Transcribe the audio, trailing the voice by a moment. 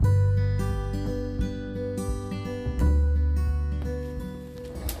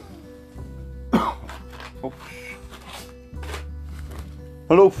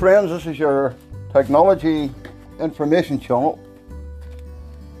Hello friends, this is your technology information channel,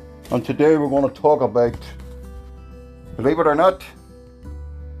 and today we're going to talk about, believe it or not,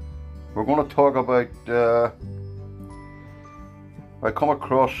 we're going to talk about I come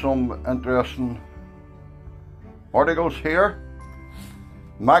across some interesting articles here.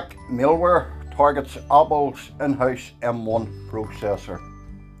 Mac malware targets Apple's in-house M1 processor.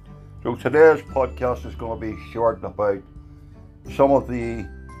 So today's podcast is going to be short about some of the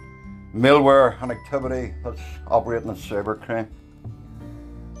malware and activity that's operating in cybercrime.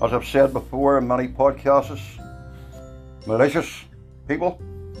 As I've said before in many podcasts, malicious people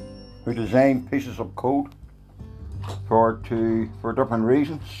who design pieces of code for different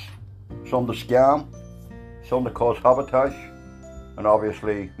reasons, some to scam, some to cause sabotage, and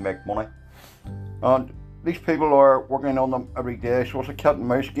obviously make money. And these people are working on them every day, so it's a cat and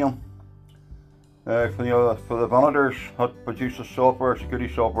mouse game. For the vendors that produce the software,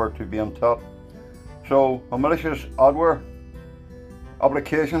 security software, to be on top. So a malicious adware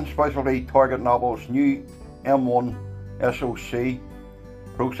application specially targeting Apple's new M1 SoC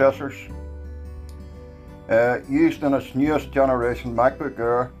processors, used in its newest generation MacBook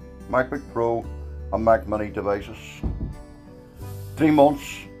Air, MacBook Pro and Mac Mini devices. 3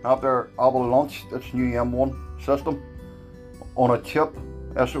 months after Apple launched its new M1 system on a chip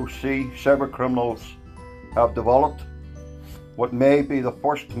SoC, cyber criminals have developed what may be the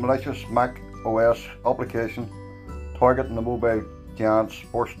first malicious Mac OS application targeting the mobile giant's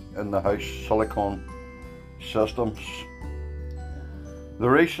first in-the-house silicon systems.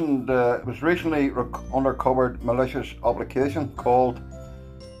 It was recently uncovered malicious application called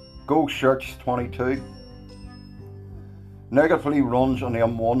GoSearch22 negatively runs on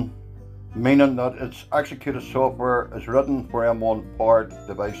M1, meaning that its executed software is written for M1 powered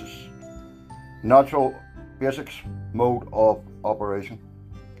devices. Natural basics mode of operation.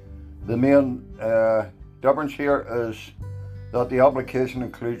 The main difference here is that the application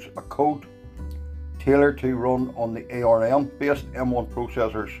includes a code tailored to run on the ARM based M1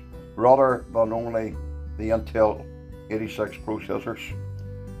 processors rather than only the Intel 86 processors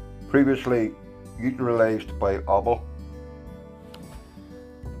previously utilized by Apple.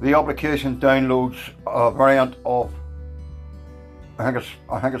 The application downloads a variant of, I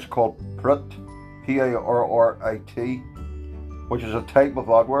think it's called PARRIT, P-A-R-R-I-T, which is a type of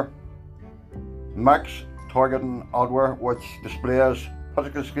adware. Mac's targeting adware which displays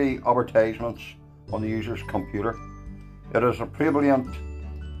physical advertisements on the user's computer. It is a prevalent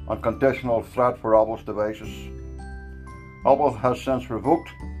and conditional threat for Apple's devices. Apple has since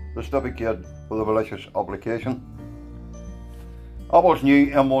revoked the certificate for the malicious application. Apple's new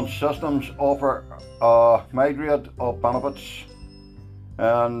M1 systems offer a myriad of benefits,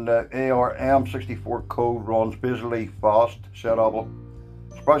 and ARM64 code runs basically fast, said Apple.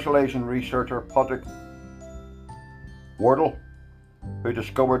 Specializing researcher Patrick Wardle, who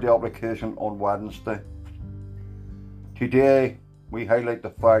discovered the application on Wednesday. Today, we highlight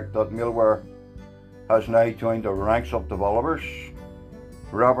the fact that malware has now joined the ranks of developers,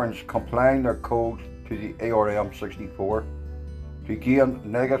 reference complying their code to the ARM64 to gain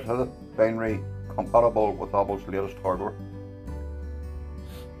negative binary compatible with Apple's latest hardware.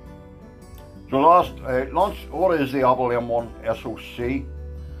 So what is the Apple M1 SoC?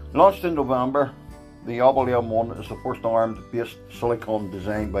 Launched in November, the Apple M1 is the first ARM-based silicon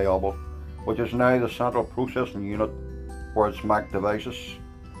designed by Apple, which is now the central processing unit for its Mac devices.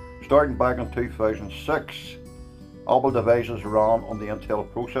 Starting back in 2006, Apple devices ran on the Intel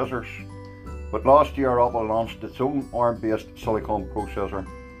processors, but last year Apple launched its own ARM-based silicon processor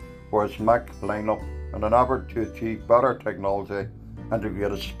for its Mac lineup in an effort to achieve better technology,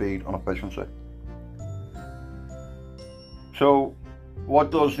 integrated speed and efficiency. So,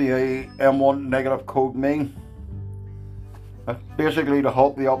 what does the M1 negative code mean? It's basically to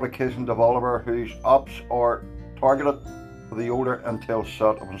help the application developer whose apps are targeted for the older Intel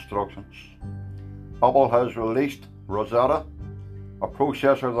set of instructions. Apple has released Rosetta, a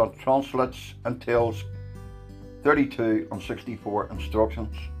processor that translates Intel's 32 and 64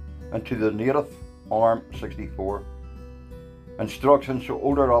 instructions into the native ARM64 instructions so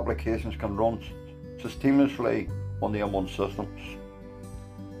older applications can run seamlessly on the M1 systems.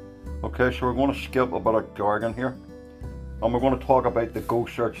 Okay, so we're going to skip a bit of jargon here, and we're going to talk about the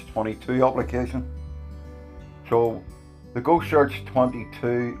GoSearch22 application. So the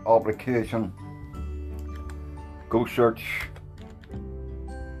GoSearch22 application,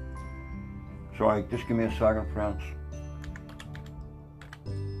 sorry, just give me a second friends.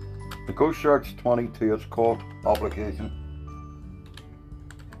 The GoSearch22, it's called application.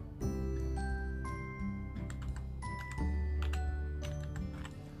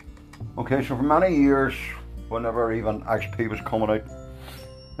 Okay, so for many years, whenever even XP was coming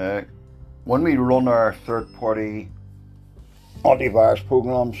out, when we run our third-party antivirus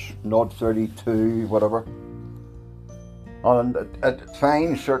programs, Nod32, whatever, and it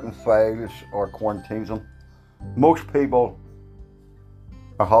finds certain files or quarantines them, most people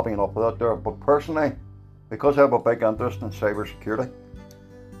are happy enough with that there. But personally, because I have a big interest in cybersecurity,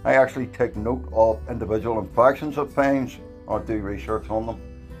 I actually take note of individual infections it finds or do research on them.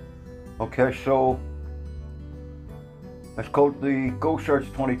 Okay, so it's called the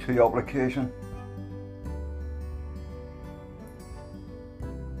GoSearch22 application.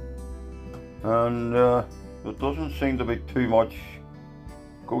 And it doesn't seem to be too much.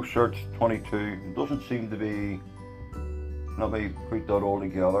 GoSearch22, it doesn't seem to be, let me put that all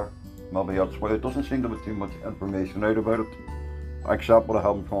together, maybe that's why it doesn't seem to be too much information out about it, except what I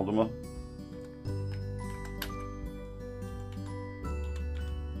have in front of me.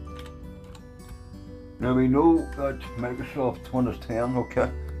 Now we know that Microsoft Windows 10, okay,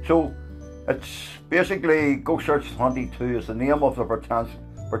 so it's basically GoSearch22 is the name of the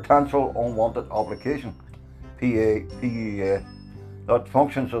potential unwanted application, PUA, that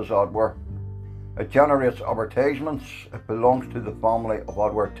functions as adware. It generates advertisements. It belongs to the family of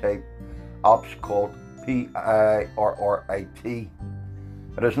adware type apps called PIRRIT.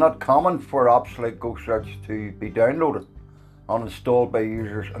 It is not common for apps like GoSearch to be downloaded and installed by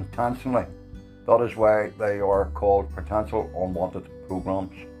users intentionally. That is why they are called potential unwanted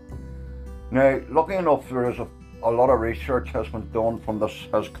programs. Now, lucky enough, there is a lot of research has been done from this,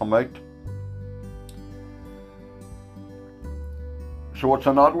 has come out. So it's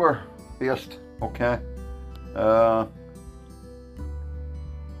an adware based, okay.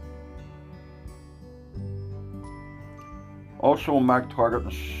 Also, Mac target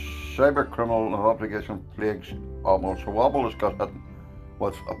and cyber criminal application plagues Apple. So Apple has got hit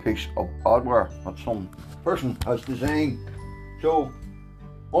with a piece of adware that some person has designed. So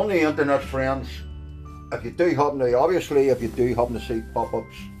on the internet, friends, if you do happen to see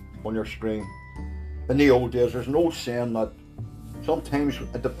pop-ups on your screen, in the old days, there's no saying that sometimes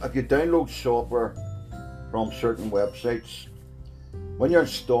if you download software from certain websites, when you're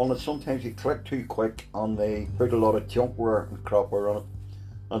installing it, sometimes you click too quick and they put a lot of junkware and crapware on it,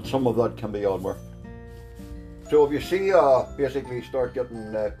 and some of that can be adware. So if you see basically start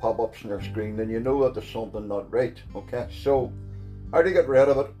getting pop-ups on your screen, then you know that there's something not right. Okay, so how to get rid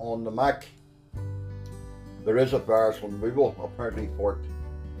of it on the Mac? There is a virus removal apparently for it,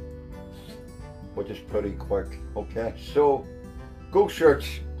 which is pretty quick. Okay, so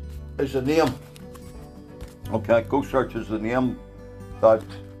GoSearch is the name. Okay, GoSearch is the name that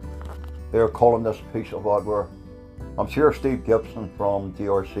they're calling this piece of adware. I'm sure Steve Gibson from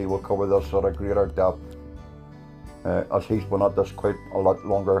DRC will cover this at a greater depth, as he's been at this quite a lot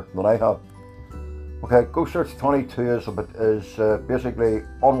longer than I have. Okay, GoSearch22 is basically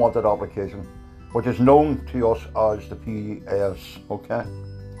unwanted application, which is known to us as the PES. Okay,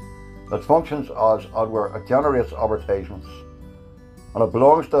 it functions as adware. It generates advertisements, and it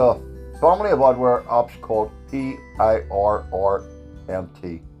belongs to a family of adware apps called PIRRIT.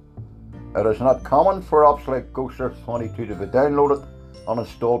 It is not common for apps like GoSearch22 to be downloaded and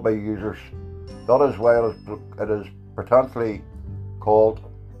installed by users. That is why it is potentially called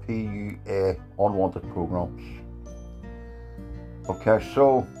PUA, unwanted programs. Okay,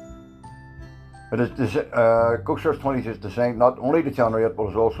 so it is GoSearch22 is designed not only to generate, but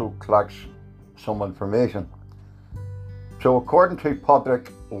it also collects some information. So according to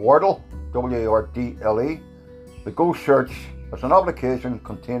Patrick Wardle, W-A-R-D-L-E, the GoSearch is an application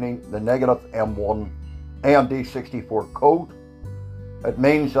containing the negative M1 AMD64 code. It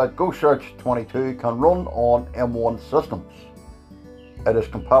means that GoSearch22 can run on M1 systems. It is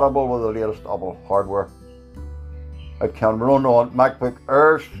compatible with the latest Apple hardware. It can run on MacBook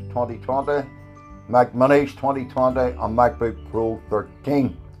Airs 2020, Mac Minis 2020 and MacBook Pro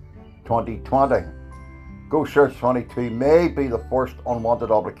 13 2020. GoSearch22 may be the first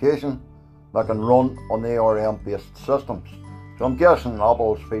unwanted application that can run on ARM based systems. So I'm guessing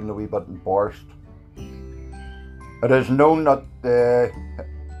Apple's feeling a wee bit embarrassed. It is known that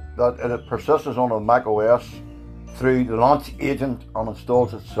it persists on a Mac OS through the launch agent and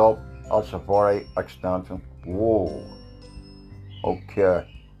installs itself as Safari extension. Whoa. Okay.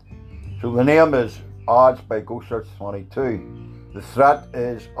 So the name is Ads by GoSearch22. The threat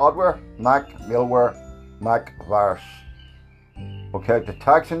is adware, Mac, malware, Mac virus. Okay,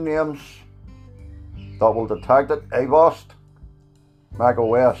 detection names that will detect it: Avast, Mac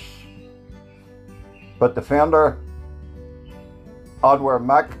OS, Bitdefender, adware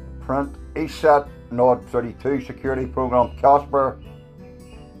Mac, Print, ESET, Nod32 security program, Casper,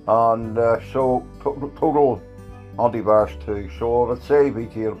 and so total antivirus 2. So if it's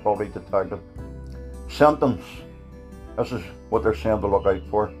AVT, it'll probably detect it. Symptoms. This is what they're saying to look out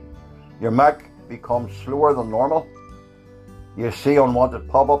for. Your Mac becomes slower than normal. You see unwanted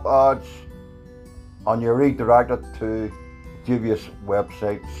pop-up ads, and you're redirected to dubious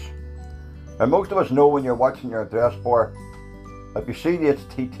websites. And most of us know when you're watching your address bar, if you see the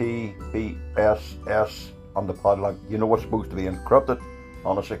HTTPS on the padlock, you know it's supposed to be encrypted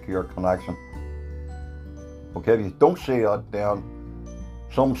on a secure connection. Okay, if you don't see that, then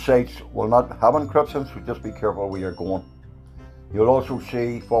some sites will not have encryption, so just be careful where you're going. You'll also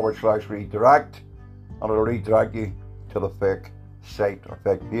see /redirect, and it'll redirect you to the fake site or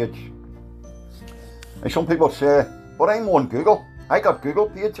fake page. And some people say, but I'm on Google. I got Google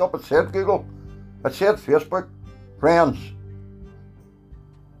page up, it said Google, it said Facebook. Friends,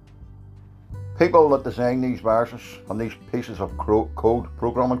 people that design these viruses and these pieces of code,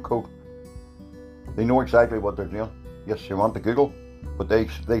 programming code, they know exactly what they're doing. Yes, you want to Google, but they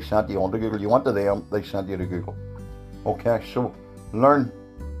sent you on to Google. You want to them, they sent you to Google. Okay, so learn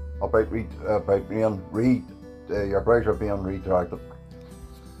about your browser being redirected.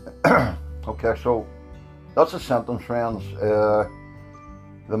 Okay, so that's the symptoms, friends.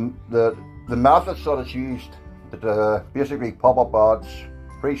 The methods that is used, basically pop-up ads,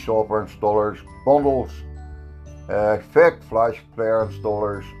 free software installers, bundles, fake flash player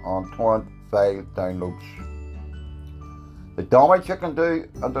installers, and torrent file downloads. The damage you can do: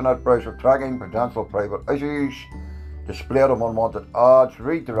 internet browser tracking, potential private issues, display of unwanted ads,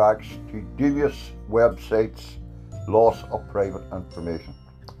 redirects to dubious websites, loss of private information.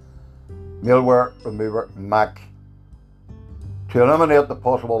 Malware remover Mac. To eliminate the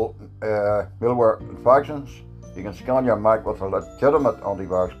possible malware infections, you can scan your Mac with a legitimate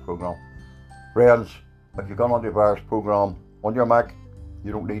antivirus program. Friends, if you've got an antivirus program on your Mac,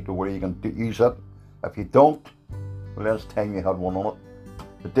 you don't need to worry, you can use it. If you don't, well, then it's time you had one on it.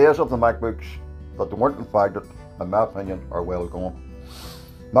 The days of the MacBooks that weren't infected, in my opinion, are well gone.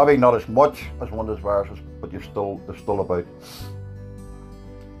 Maybe not as much as Windows viruses, but they're still about.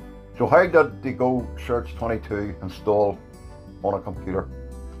 So how did the Go Search 22 install on a computer?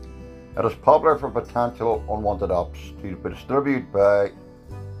 It is popular for potential unwanted apps to be distributed by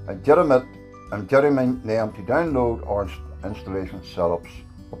legitimate them to download or installation setups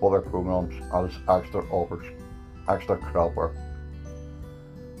of other programs as extra crapware,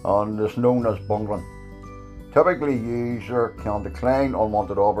 and is known as bungling. Typically, user can decline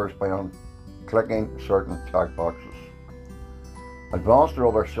unwanted offers by clicking certain checkboxes. Advanced or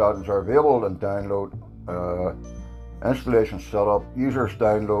other settings are available in download, installation setup. Users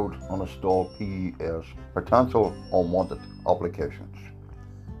download and install PES, potential unwanted applications,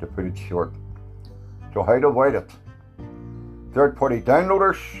 to put it short. So how to avoid it? Third-party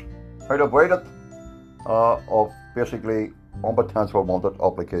downloaders, how to avoid it, of basically potential unwanted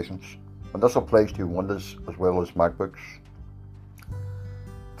applications. And this applies to Windows as well as MacBooks.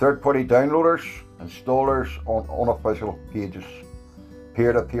 Third-party downloaders, installers on unofficial pages.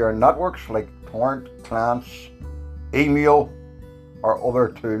 Peer-to-peer networks like torrent clients, email, or other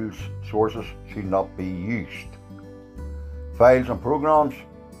tools sources should not be used. Files and programs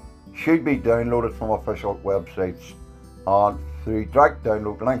should be downloaded from official websites and through direct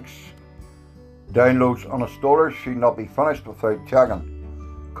download links. Downloads and installers should not be finished without checking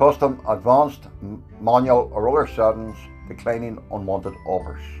custom, advanced, manual, or other settings, declining unwanted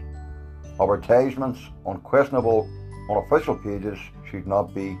offers. Advertisements on questionable unofficial pages should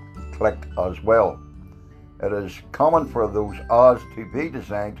not be clicked as well. It is common for those ads to be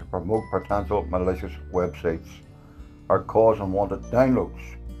designed to promote potential malicious websites or cause unwanted downloads.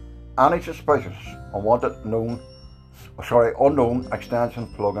 Any suspicious, unknown extension,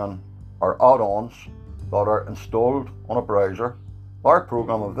 plugin, or add-ons that are installed on a browser or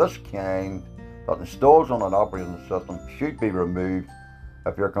program of this kind that installs on an operating system should be removed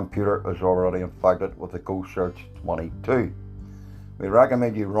if your computer is already infected with the Go Search 22. We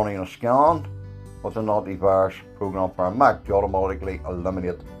recommend you running a scan with an antivirus program for a Mac to automatically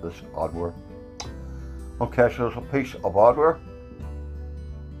eliminate this adware. Okay, so it's a piece of hardware.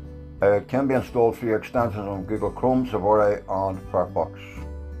 It can be installed through extensions on Google Chrome, Safari, and Firefox,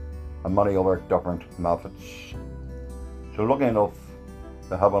 and many other different methods. So lucky enough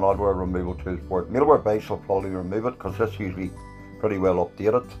to have an adware removal tool for it. Malwarebytes will probably remove it because it's usually pretty well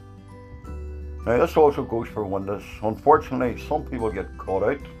updated. Now this also goes for Windows. Unfortunately, some people get caught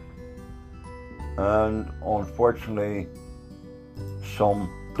out, and unfortunately some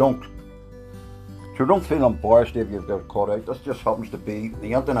don't. So don't feel embarrassed if you've got caught out. This just happens to be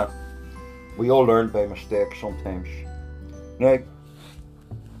the internet. We all learn by mistake sometimes. Now,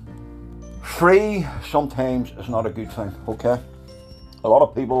 free sometimes is not a good thing, okay? A lot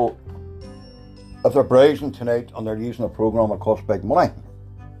of people, if they're browsing tonight and they're using a program that costs big money,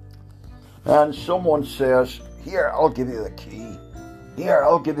 and someone says, here, I'll give you the key, here,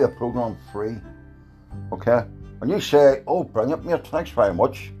 I'll give you a program free, okay? And you say, oh, brilliant, mate, thanks very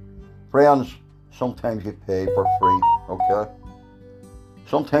much. Friends, sometimes you pay for free, okay?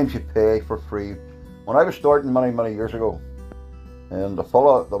 Sometimes you pay for free. When I was starting many years ago, and the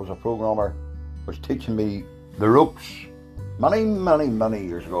fella that was a programmer was teaching me the ropes many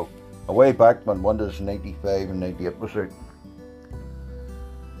years ago, way back when Windows 95 and 98 was out.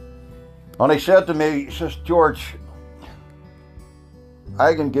 And he said to me, he says, George,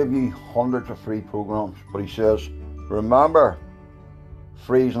 I can give you hundreds of free programs, but he says, remember,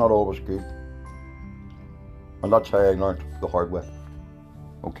 free is not always good. And that's how I learned the hard way,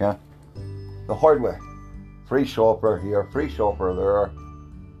 okay? The hard way. Free software here, free software there.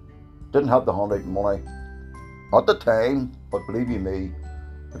 Didn't have the handwriting money at the time, but believe you me,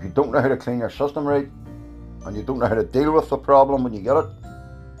 if you don't know how to clean your system right, and you don't know how to deal with the problem when you get it,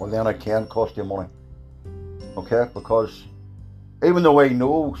 well then it can cost you money. Okay, because even though I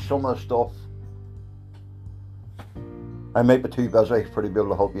know some of the stuff, I might be too busy for to be able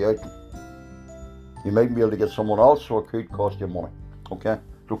to help you out. You might be able to get someone else, so it could cost you money. Okay,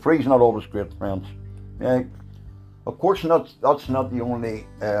 so free's not always great, friends. Yeah, of course that's not the only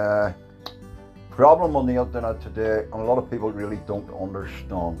problem on the internet today, and a lot of people really don't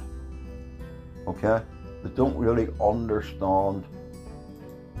understand. Okay, they don't really understand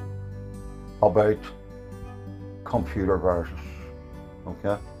about computer viruses.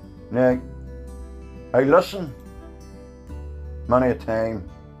 Okay, now I listen many a time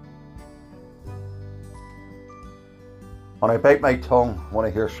and I bite my tongue when I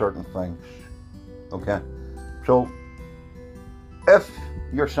hear certain things. Okay, so if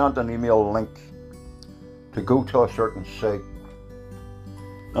you're sent an email link to go to a certain site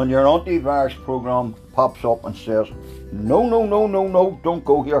and your antivirus program pops up and says, no, don't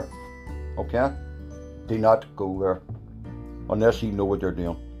go here. Okay, do not go there unless you know what you're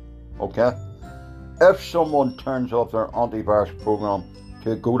doing. Okay, if someone turns off their antivirus program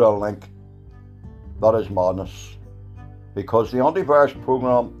to go to a link, that is madness, because the antivirus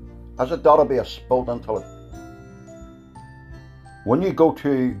program has a database built into it. When you go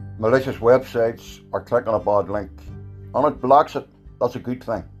to malicious websites or click on a bad link and it blocks it, that's a good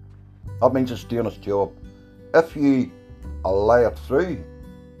thing. That means it's doing its job. If you allow it through,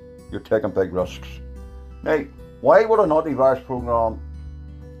 you're taking big risks. Now, why would an antivirus program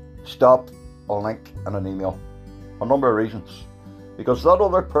stop a link in an email? A number of reasons. Because that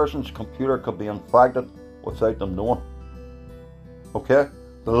other person's computer could be infected without them knowing. Okay?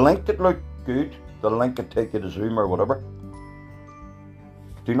 The link could look good, the link could take you to Zoom or whatever.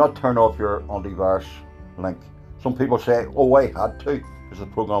 Do not turn off your antivirus link. Some people say, oh, I had to, because the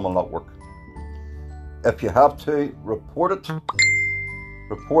program will not work. If you have to, report it.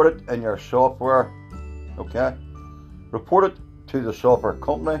 Report it in your software, okay? Report it to the software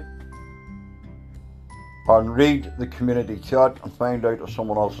company and read the community chat and find out if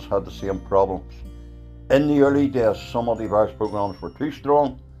someone else has had the same problems. In the early days, some antivirus programs were too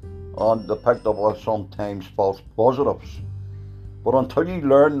strong and they picked up with sometimes false positives. But until you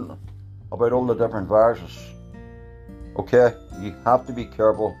learn about all the different viruses, okay, you have to be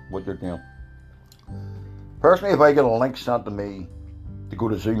careful what you're doing. Personally, if I get a link sent to me to go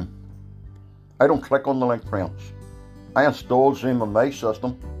to Zoom, I don't click on the link, friends. I install Zoom on my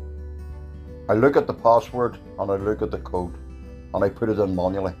system. I look at the password and I look at the code and I put it in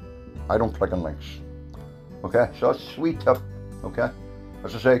manually. I don't click on links. Okay, so that's a sweet tip. Okay,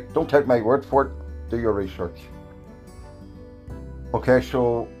 as I say, don't take my word for it, do your research. Okay,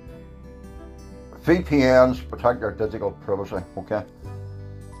 so VPNs protect your digital privacy, okay?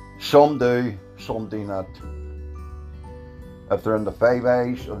 Some do, some do not. If they're in the 5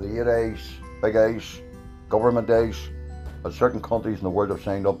 A's or the 8 A's, big A's, government A's, that certain countries in the world have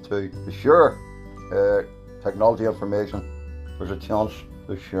signed up to share technology information, there's a chance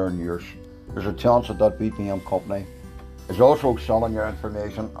they're sharing yours. There's a chance that that VPN company is also selling your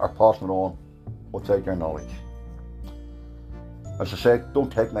information or passing it on without your knowledge. As I said,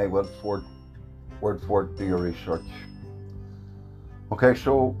 don't take my word for it, do your research. Okay,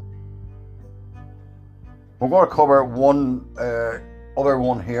 so we're going to cover one other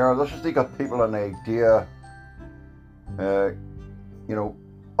one here. This is to give people an idea,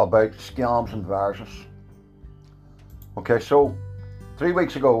 about scams and viruses. Okay, so 3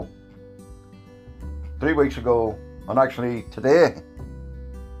 weeks ago, and actually today,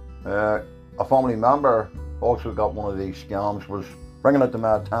 a family member also got one of these scams, was bringing it to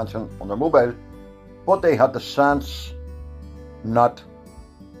my attention on their mobile, but they had the sense not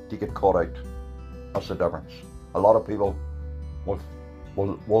to get caught out. That's the difference. A lot of people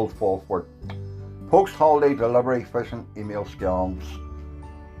will fall for it. Post-holiday delivery phishing email scams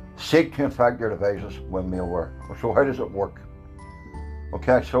seek to infect your devices with malware. So how does it work?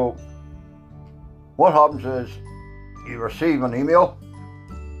 Okay, so what happens is you receive an email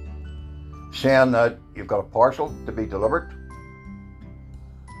saying that you've got a parcel to be delivered,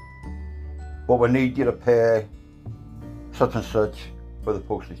 but we need you to pay such and such for the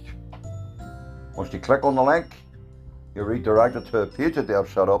postage. Once you click on the link, you're redirected to a page that they have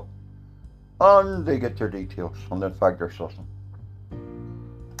set up, and they get your details and infect your system.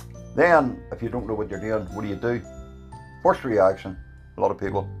 Then, if you don't know what you're doing, what do? First reaction, a lot of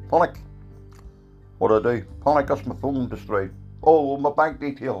people panic. What do? Panic, that's my phone destroyed. Oh, my bank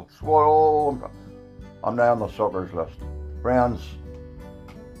details. Whoa, I'm now on the suckers list. Friends,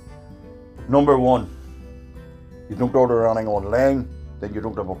 number one, you don't order anything online, then you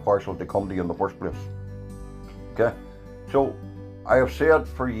don't have a parcel to come to you in the first place. Okay? So, I have said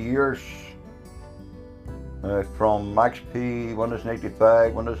for years, from XP, Windows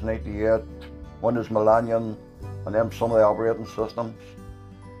 95, Windows 98, Windows Millennium, and then some of the operating systems.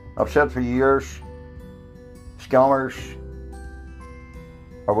 I've said for years, scammers,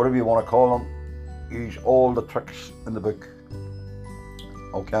 or whatever you want to call them, use all the tricks in the book.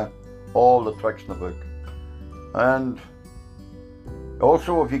 Okay? All the tricks in the book. And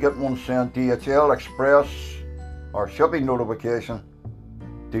also, if you get one sent DHL Express or shipping notification,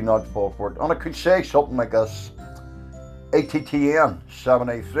 do not fall for it. And it could say something like this: ATTN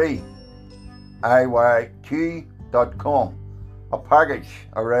 783 IYQ.com. A package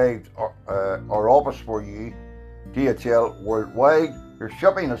arrived our office for you, DHL worldwide. Your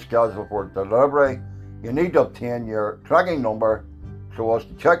shipping is scheduled for delivery. You need to obtain your tracking number so as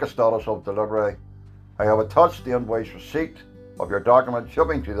to check the status of delivery. I have attached the invoice receipt of your document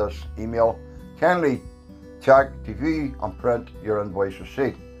shipping to this email. Kindly check to view and print your invoice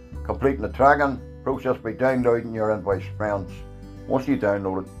receipt. Completing the tracking process by downloading your invoice, friends. Once you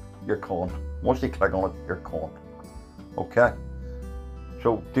download it, you're caught. Once you click on it, you're caught. Okay?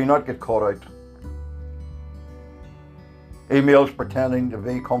 So do not get caught out. Emails pretending to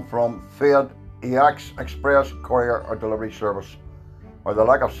come from FedEx, Express, Courier or Delivery Service, or the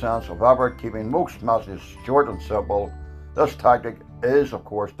lack of sense of ever keeping most messages short and simple. This tactic is, of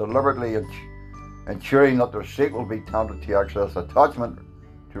course, deliberately ensuring that the receipt will be tempted to access attachment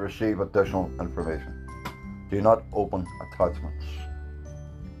to receive additional information. Do not open attachments.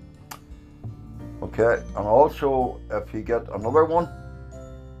 Okay, and also if you get another one,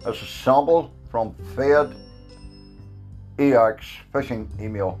 it's a sample from FedEx phishing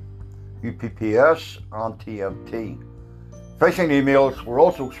email, UPPS and TNT. Phishing emails were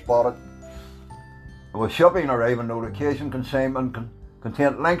also spotted with shipping arriving notification contained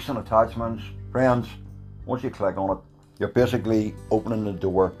links and attachments. Friends, once you click on it, you're basically opening the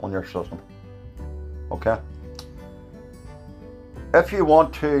door on your system. Okay? If you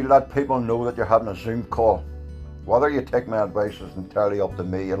want to let people know that you're having a Zoom call, whether you take my advice is entirely up to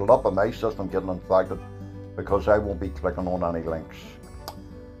me. It'll up on my system getting infected because I won't be clicking on any links.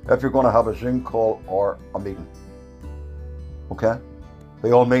 If you're going to have a Zoom call or a meeting, okay?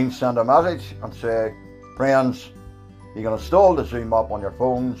 By all means, send a message and say, friends, you can install the Zoom app on your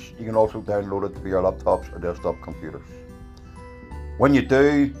phones. You can also download it to your laptops or desktop computers. When you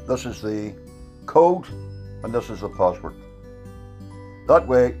do, this is the code and this is the password. That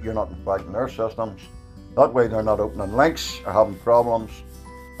way you're not infecting their systems. That way they're not opening links or having problems.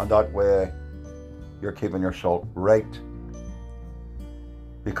 And that way you're keeping yourself right.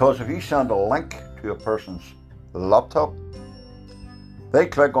 Because if you send a link to a person's laptop, they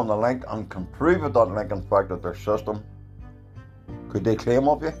click on the link and can prove that that link infected their system. Could they claim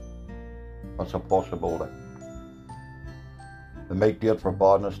of you? That's a possibility. They might do it for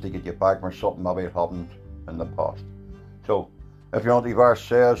badness to get you back for something maybe it happened in the past. So, if your antivirus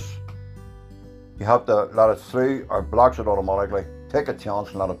says you have to let it through or blocks it automatically, take a chance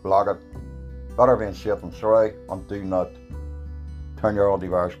and let it block it. Better being safe than sorry, and do not turn your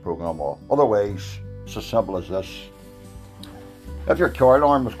antivirus program off. Otherwise, it's as simple as this. If your car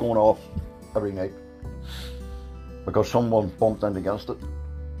alarm was going off every night because someone bumped in against it,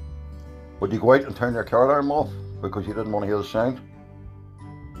 would you go out and turn your car alarm off because you didn't want to hear the sound?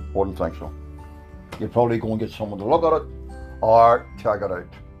 Wouldn't think so. You'd probably go and get someone to look at it or check it out.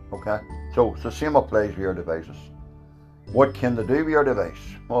 Okay? So it's the same applies with your devices. What can they do with your device?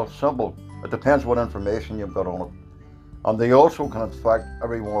 Well, it's simple. It depends what information you've got on it. And they also can infect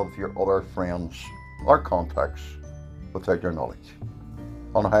every one of your other friends or contacts. without your knowledge.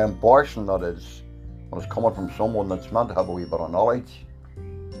 And how embarrassing that is when it's coming from someone that's meant to have a wee bit of knowledge.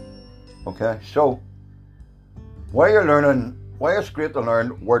 Okay, so while it's great to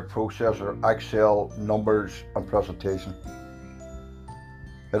learn word processor, Excel, numbers and presentation,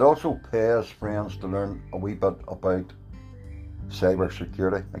 it also pays, friends, to learn a wee bit about cyber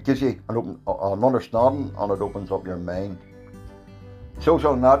security. It gives you an understanding, and it opens up your mind.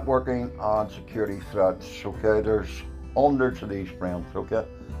 Social networking and security threats. Okay, there's hundreds of these, friends. Okay,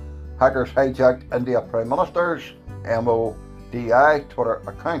 hackers hijacked India Prime Minister's MODI Twitter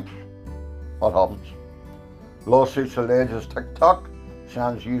account. What happens? Lawsuits alleges TikTok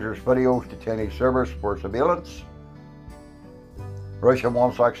sends users' videos to Chinese servers for surveillance. Russia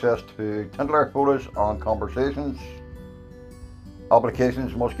wants access to Tinder photos and conversations.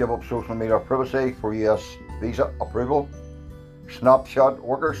 Applications must give up social media privacy for US visa approval. Snapchat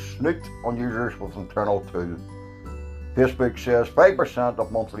workers snooped on users with internal tools. Facebook says 5%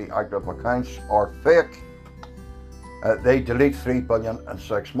 of monthly active accounts are fake. They delete 3 billion in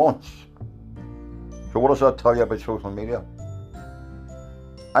 6 months. So what does that tell you about social media?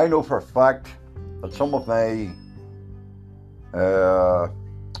 I know for a fact that some of my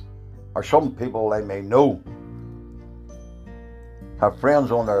or some people I may know have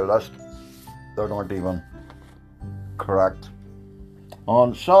friends on their list that aren't even correct.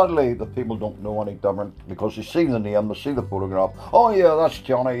 And sadly, the people don't know any different because they see the name, they see the photograph. Oh yeah, that's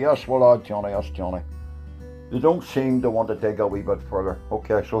Johnny. Yes, well, Johnny, that's Johnny. They don't seem to want to dig a wee bit further.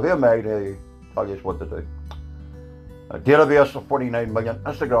 Okay, so here may I tell you what to do. A database of 49 million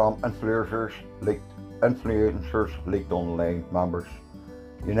Instagram influencers leaked online members.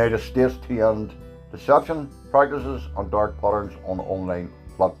 United States to end deception practices and dark patterns on online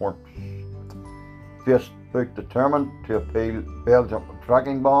platforms. Facebook determined to appeal Belgium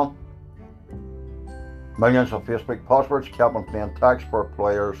tracking ban. Millions of Facebook passwords kept in plain text for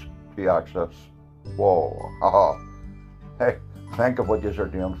players to access. Whoa, haha. Hey, think of what you are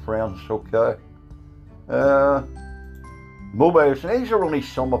doing, friends, okay? Mobiles, and these are only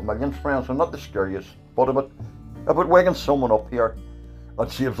some of millions, friends, I'm not the scariest, but if it waking someone up here that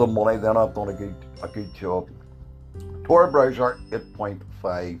saves them money, then I've done a good job. Tor browser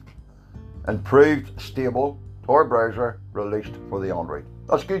 8.5. Improved stable Tor browser released for the Android.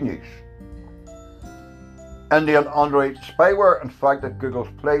 That's good news. Indian Android spyware infected Google's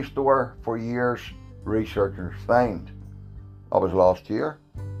Play Store for years, researchers find. That was last year.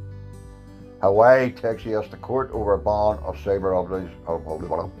 Hawaii takes US to court over a ban of cyber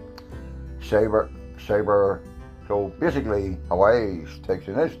So basically, Hawaii takes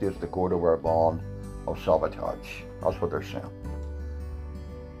the United States to court over a ban of sabotage. That's what they're saying.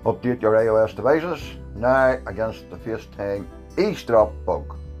 Update your iOS devices now against the FaceTime eavesdrop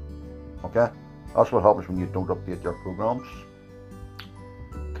bug. Okay, that's what happens when you don't update your programs.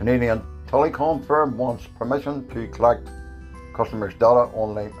 Canadian telecom firm wants permission to collect customers' data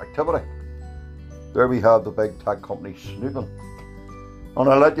online activity. There we have the big tech company snooping. And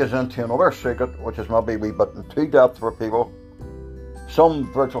I'll let you into another secret, which is maybe a wee bit in too depth for people.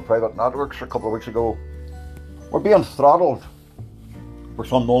 Some virtual private networks a couple of weeks ago were being throttled for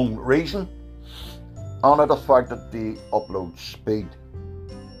some known reason, and it affected the upload speed.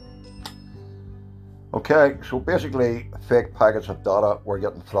 Okay, so basically fake packets of data were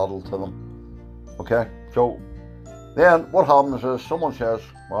getting throttled to them. Okay, so then what happens is someone says,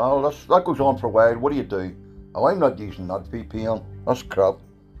 well, that goes on for a while, what do you do? Oh, I'm not using that VPN, that's crap.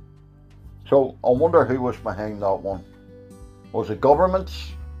 So I wonder who was behind that one. Was it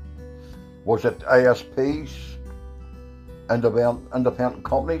governments? Was it ISPs? Independent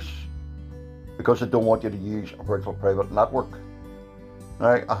companies? Because they don't want you to use a virtual private network.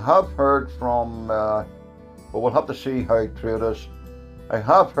 Now, I have heard from, but we'll have to see how true it is. I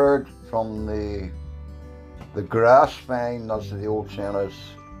have heard from the grass vine, as the old saying is.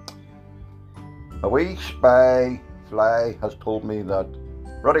 A wee spy fly has told me that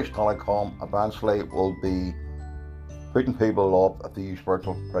British Telecom eventually will be putting people off if they use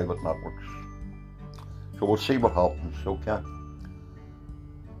virtual private networks. So we'll see what happens, okay?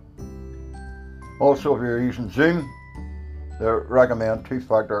 Also, if you're using Zoom, they recommend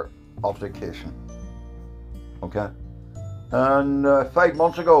two-factor authentication. Okay? And 5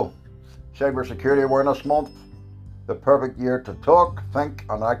 months ago, Cybersecurity Awareness Month, the perfect year to talk, think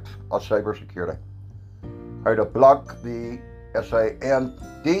and act on cybersecurity. How to block the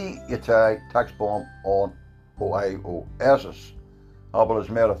SINDHI tax bomb on iOS. Apple has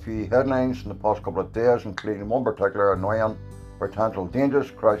made a few headlines in the past couple of days, including one particular annoying potential dangerous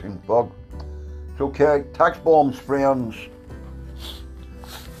crashing bug. It's okay, tax bombs, friends.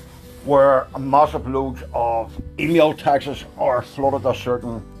 where massive loads of email taxes are flooded a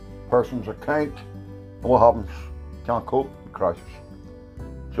certain person's account. And what happens? Can't cope, it crashes.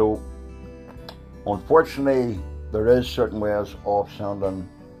 So unfortunately there is certain ways of sending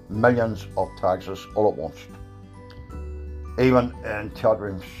millions of taxes all at once, even in chat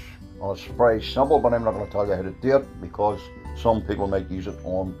rooms. And it's very simple, but I'm not going to tell you how to do it because some people might use it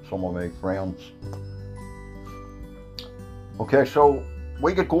on some of my friends. Okay, so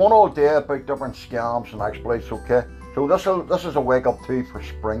we could go on all day about different scams and exploits. Okay, so this is a wake up too for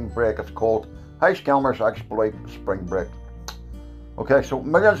spring break. It's called How Scammers Exploit Spring Break. Okay, so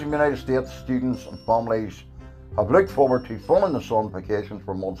millions of United States students and families have looked forward to fun in the sun vacations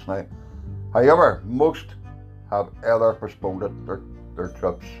for months now. However, most have either postponed it, their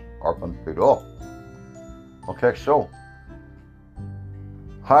trips are been put off. Okay, so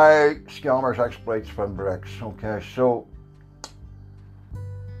how scammers exploit spring breaks. Okay, so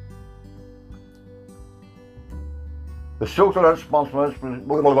the social responsibilities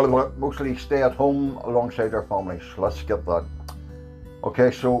mostly stay at home alongside their families. Let's skip that.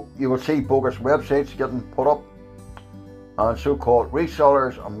 Okay, so you will see bogus websites getting put up and so-called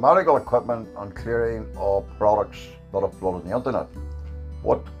resellers of medical equipment and clearing of products that have flooded the internet.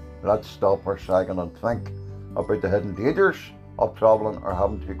 What? Let's stop for a second and think about the hidden dangers of travelling or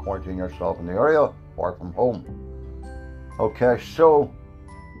having to quarantine yourself in the area far from home. Okay, so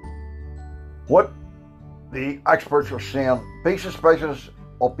what the experts are saying, be suspicious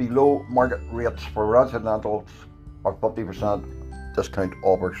of below market rates for residentials or 50% discount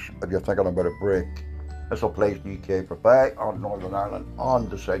offers if you're thinking about a break. This applies to UK for Bay and Northern Ireland and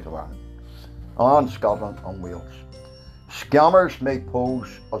the South of Ireland and Scotland and Wales. Scammers may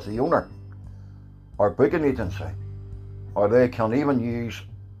pose as the owner or booking agency, or they can even use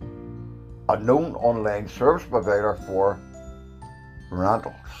a known online service provider for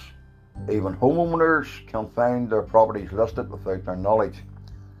rentals. Even homeowners can find their properties listed without their knowledge.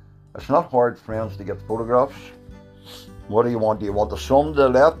 It's not hard, friends, to get photographs. What do you want? Do you want the sun to the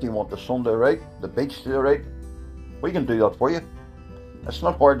left? Do you want the sun to the right? The beach to the right? We can do that for you. It's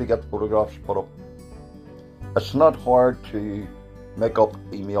not hard to get photographs put up. It's not hard to make up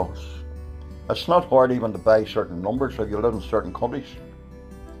emails. It's not hard even to buy certain numbers if you live in certain countries.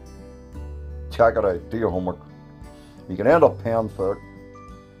 Check it out, do your homework. You can end up paying for it.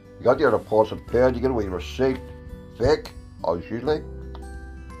 You got your deposit paid, you get a wee receipt, fake, as usually.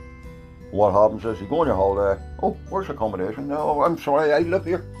 What happens is you go on your holiday, oh, where's accommodation? No, I'm sorry, I live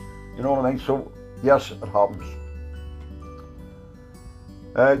here. You know what I mean? So, yes, it happens.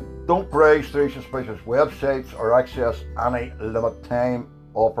 Don't browse through suspicious websites or access any limit time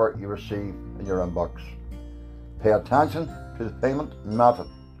offer you receive in your inbox. Pay attention to the payment method.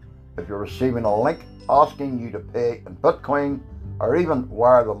 If you're receiving a link asking you to pay in Bitcoin or even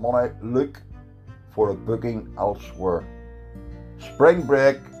wire the money, look for a booking elsewhere. Spring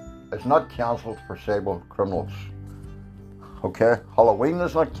break is not cancelled for cyber criminals. Okay, Halloween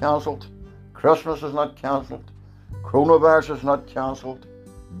is not cancelled, Christmas is not cancelled, coronavirus is not cancelled,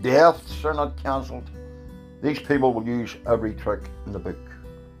 deaths are not cancelled. These people will use every trick in the book.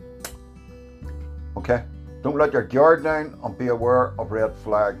 Okay, don't let your guard down and be aware of red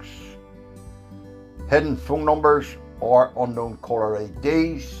flags. Hidden phone numbers or unknown caller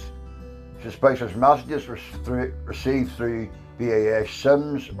IDs, suspicious messages received through VAS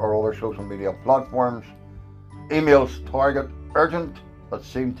SIMs or other social media platforms, emails target urgent that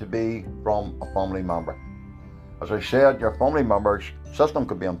seem to be from a family member. As I said, your family member's system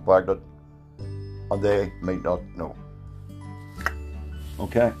could be impacted and they may not know.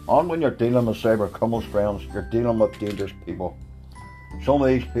 Okay, and when you're dealing with cyber criminals, friends, you're dealing with dangerous people. Some of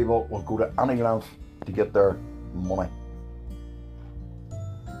these people will go to any length to get their money.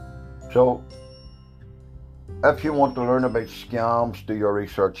 So, if you want to learn about scams, do your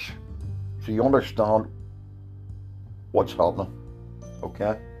research so you understand what's happening.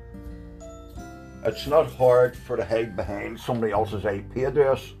 Okay? It's not hard for to hide behind somebody else's IP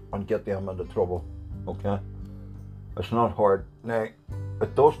address and get them into trouble. Okay? It's not hard. Now,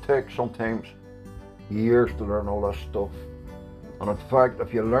 it does take sometimes years to learn all this stuff. And in fact,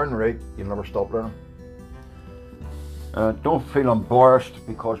 if you learn right, you'll never stop learning. Don't feel embarrassed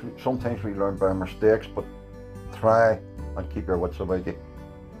because sometimes we learn by mistakes, but try and keep your wits about you.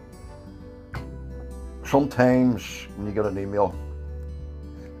 Sometimes when you get an email,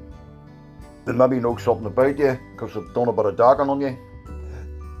 they maybe know something about you because they've done a bit of dogging on you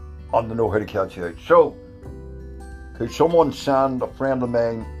and they know how to catch you out. So, could someone send a friend of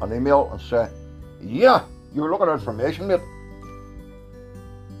mine an email and say, yeah, you were looking at information, mate?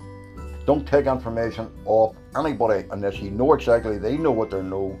 Don't take information off anybody unless you know exactly they know what they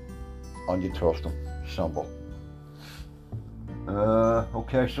know and you trust them. Simple.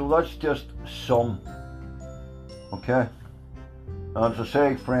 Okay, so that's just some. Okay, and as I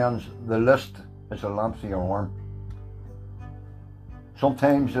say, friends, the list is a length of your arm.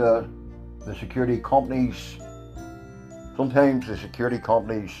 Sometimes the security companies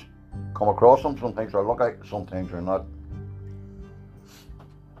come across them. Sometimes they're lucky, sometimes they're not.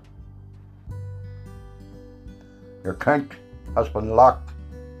 Your account has been locked.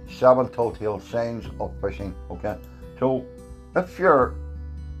 7 telltale signs of phishing. Okay, so if your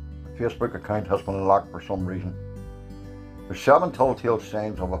Facebook account has been locked for some reason, there's 7 telltale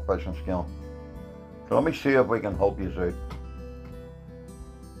signs of a phishing scam. So let me see if we can help you out.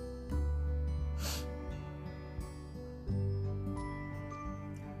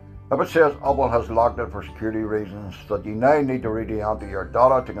 If it says Apple has locked it for security reasons, that you now need to re-enter your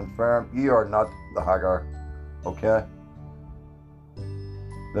data to confirm you are not the hacker. Okay?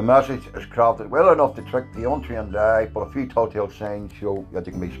 The message is crafted well enough to trick the untrained eye, but a few telltale signs show that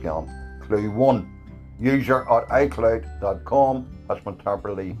you can be scammed. Clue 1. User at iCloud.com has been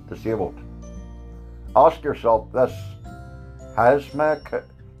temporarily disabled. Ask yourself this: has my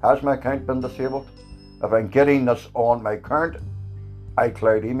account been disabled? If I'm getting this on my current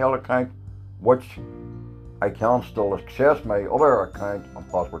iCloud email account, which I can still access my other account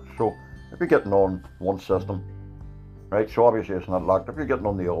and password. So if you're getting on one system, right, so obviously it's not locked. If you're getting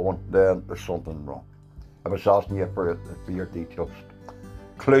on the other one, then there's something wrong. If it's asking you for your details.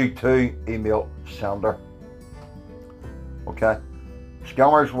 Clue 2, email sender. Okay,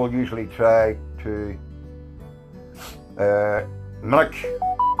 scammers will usually try to mimic,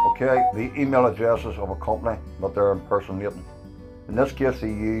 okay, the email addresses of a company that they're impersonating. In this case, they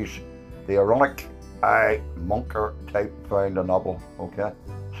use the ironic I Monker type found in Apple. Okay,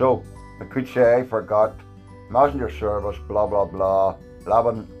 so it could say I forgot messenger service blah blah blah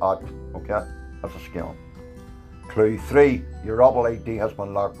 11 at. Okay, that's a scam. Clue 3, your Apple ID has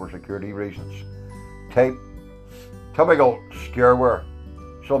been locked for security reasons. Type typical scareware.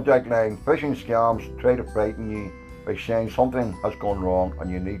 Subject line: phishing scams try to frighten you by saying something has gone wrong and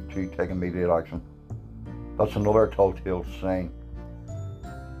you need to take immediate action. That's another telltale sign.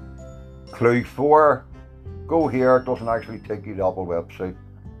 Clue 4, go here, it doesn't actually take you to the Apple website.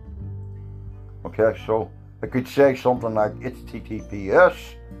 Okay, so it could say something like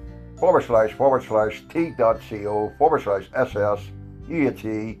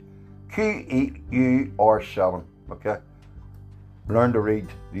https://t.co/ss/UAT-QEUR7. Okay, learn to read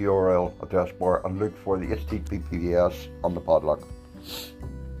the URL address bar and look for the HTTPS on the padlock.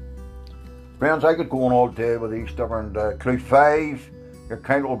 Friends, I could go on all day with these different. Clue 5, your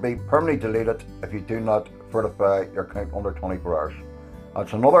account will be permanently deleted if you do not verify your account under 24 hours.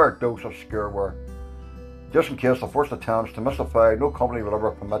 That's another dose of scareware. Just in case the first attempts to mystify, no company will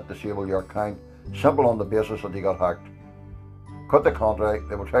ever permit disable your account, simple on the basis that you got hacked. Quite the contrary,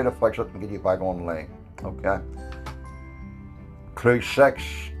 they will try to fix it and get you back online. Okay. Clue 6,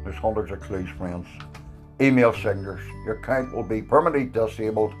 there's hundreds of clues, friends. Email signatures. Your account will be permanently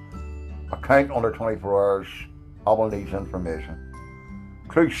disabled. Account under 24 hours. Apple needs information.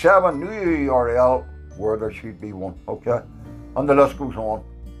 Clue 7, new URL where there should be one. Okay, and the list goes on.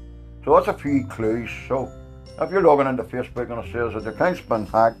 So that's a few clues. So if you're logging into Facebook and it says that your account's been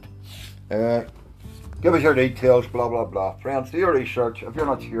hacked, give us your details, blah blah blah. Friends, do your research. If you're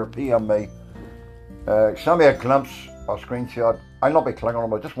not sure, PM me. Send me a glimpse, a screenshot. I'll not be clicking on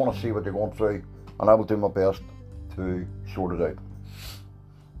them. I just want to see what you're going through, and I will do my best to sort it out.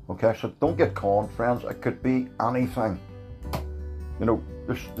 Okay, so don't get conned, friends. It could be anything. You know,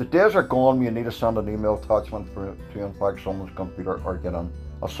 the days are gone when you need to send an email attachment to infect someone's computer or get in.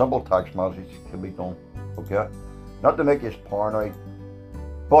 A simple text message can be done. Okay, not to make you paranoid,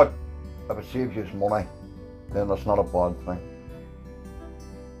 but if it saves you money, then that's not a bad thing.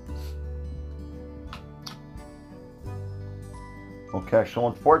 Okay, so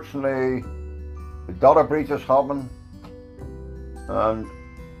unfortunately, the data breaches happen and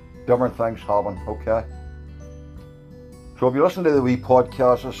different things happen. Okay, so if you listen to the wee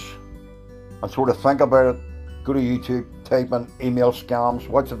podcasts and sort of think about it, go to YouTube, type in email scams,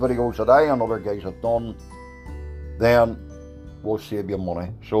 watch the videos that I and other guys have done, then we'll save you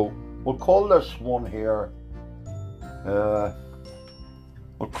money. So we'll call this one here,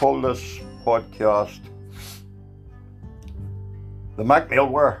 we'll call this podcast the Mac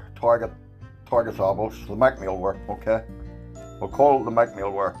malware targets Apples. The Mac malware, okay? We'll call it the Mac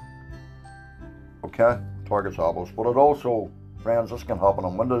malware, okay? Targets Apples. But it also, friends, this can happen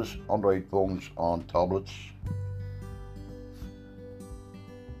on Windows, Android phones, and tablets.